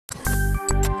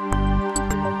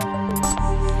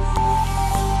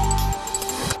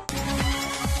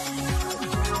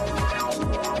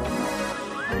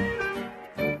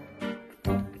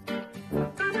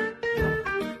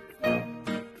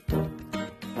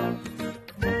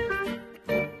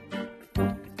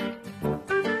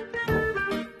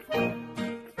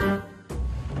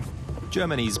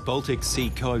Germany's Baltic Sea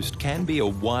coast can be a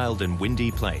wild and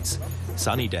windy place.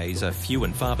 Sunny days are few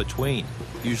and far between.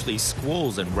 Usually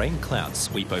squalls and rain clouds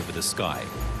sweep over the sky.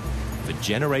 For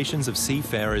generations of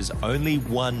seafarers, only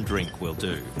one drink will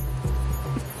do.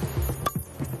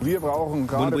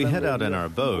 When we head out in our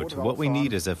boat, what we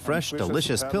need is a fresh,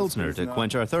 delicious Pilsner to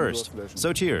quench our thirst.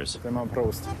 So cheers.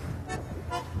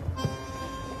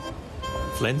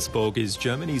 Flensburg is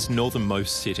Germany's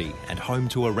northernmost city and home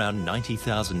to around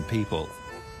 90,000 people.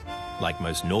 Like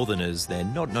most northerners, they're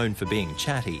not known for being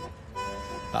chatty,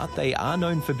 but they are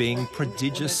known for being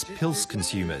prodigious Pils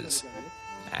consumers.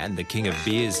 And the king of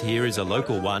beers here is a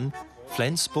local one,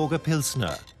 Flensburger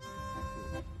Pilsener.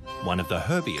 One of the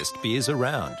herbiest beers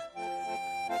around.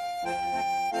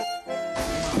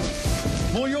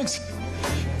 Moin Jungs,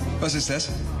 was ist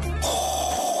das?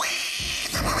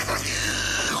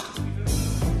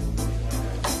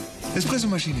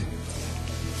 Espressomaschine.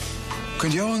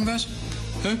 Könnt ihr auch irgendwas?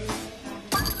 Hä?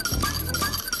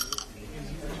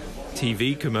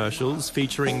 TV commercials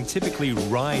featuring typically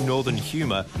wry northern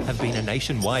humour have been a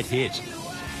nationwide hit.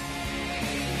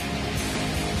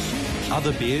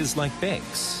 Other beers like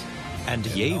Beck's and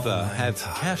Jever have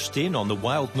cashed in on the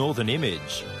wild northern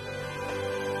image.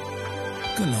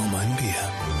 Genau mein Bier.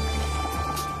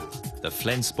 The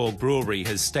Flensburg brewery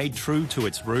has stayed true to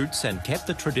its roots and kept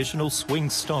the traditional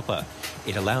swing stopper.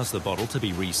 It allows the bottle to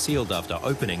be resealed after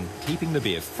opening, keeping the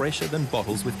beer fresher than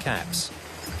bottles with caps.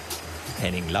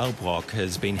 Henning Laubrock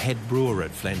has been head brewer at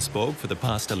Flensburg for the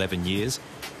past 11 years.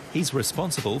 He's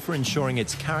responsible for ensuring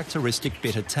its characteristic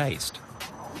bitter taste.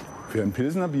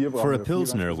 For a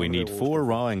Pilsner, we need 4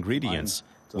 raw ingredients.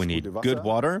 We need good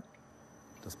water,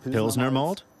 Pilsner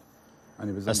malt,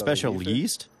 a special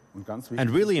yeast, and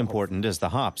really important is the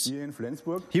hops.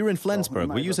 Here in Flensburg,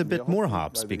 we use a bit more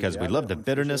hops because we love the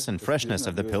bitterness and freshness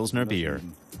of the Pilsner beer.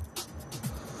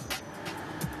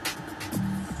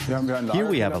 Here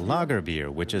we have a lager beer,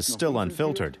 which is still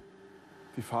unfiltered.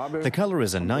 The color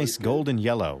is a nice golden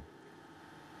yellow.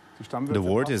 The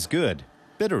wort is good,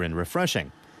 bitter and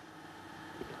refreshing.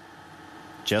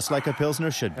 Just like a Pilsner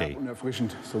should be.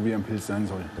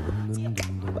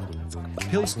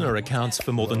 Pilsner accounts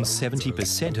for more than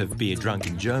 70% of beer drunk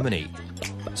in Germany.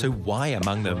 So why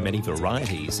among the many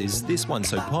varieties is this one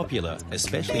so popular,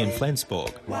 especially in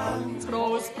Flensburg?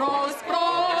 Prost, Prost,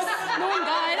 Prost! Nun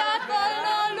geht das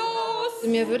Kölner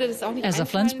los! As a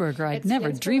Flensburger, I'd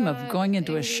never dream of going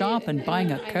into a shop and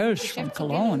buying a Kölsch from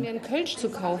Cologne.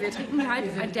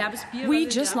 We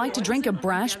just like to drink a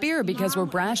brash beer because we're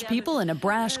brash people in a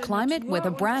brash climate with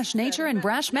a brash nature and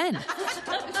brash men.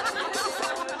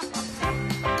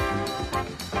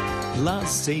 Lars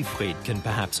Seefried can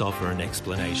perhaps offer an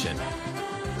explanation.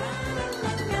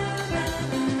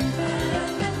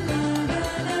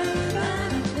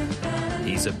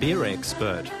 He's a beer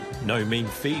expert. No mean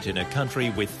feat in a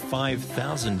country with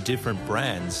 5,000 different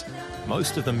brands,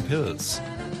 most of them Pils.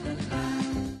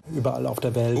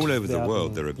 All over the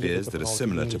world there are beers that are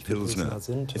similar to Pilsner.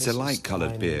 It's a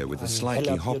light-coloured beer with a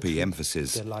slightly hoppy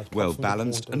emphasis,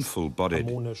 well-balanced and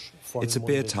full-bodied. It's a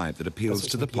beer type that appeals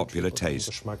to the popular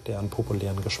taste.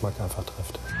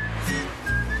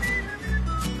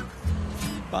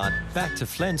 But back to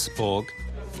Flensburg,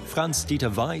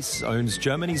 Franz-Dieter Weiss owns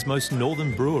Germany's most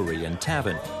northern brewery and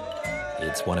tavern.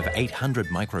 It's one of 800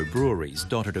 microbreweries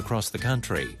dotted across the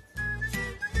country.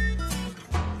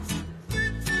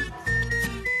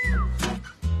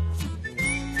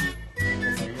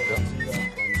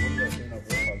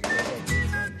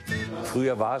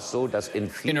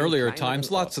 In earlier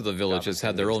times, lots of the villages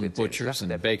had their own butchers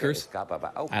and bakers,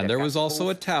 and there was also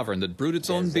a tavern that brewed its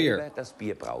own beer.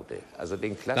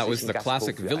 That was the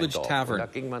classic village tavern,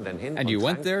 and you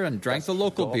went there and drank the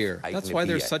local beer. That's why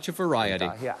there's such a variety.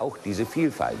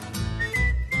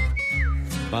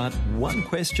 But one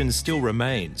question still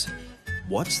remains.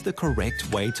 What's the correct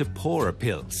way to pour a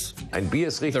Pils?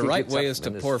 The right way is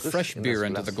to pour fresh beer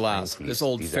into the glass. This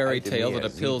old fairy tale that a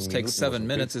Pils takes 7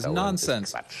 minutes is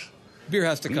nonsense. Beer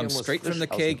has to come straight from the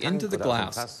keg into the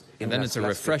glass, and then it's a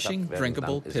refreshing,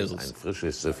 drinkable Pils.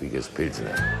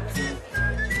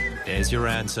 There's your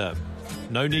answer.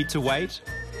 No need to wait.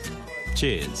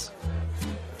 Cheers.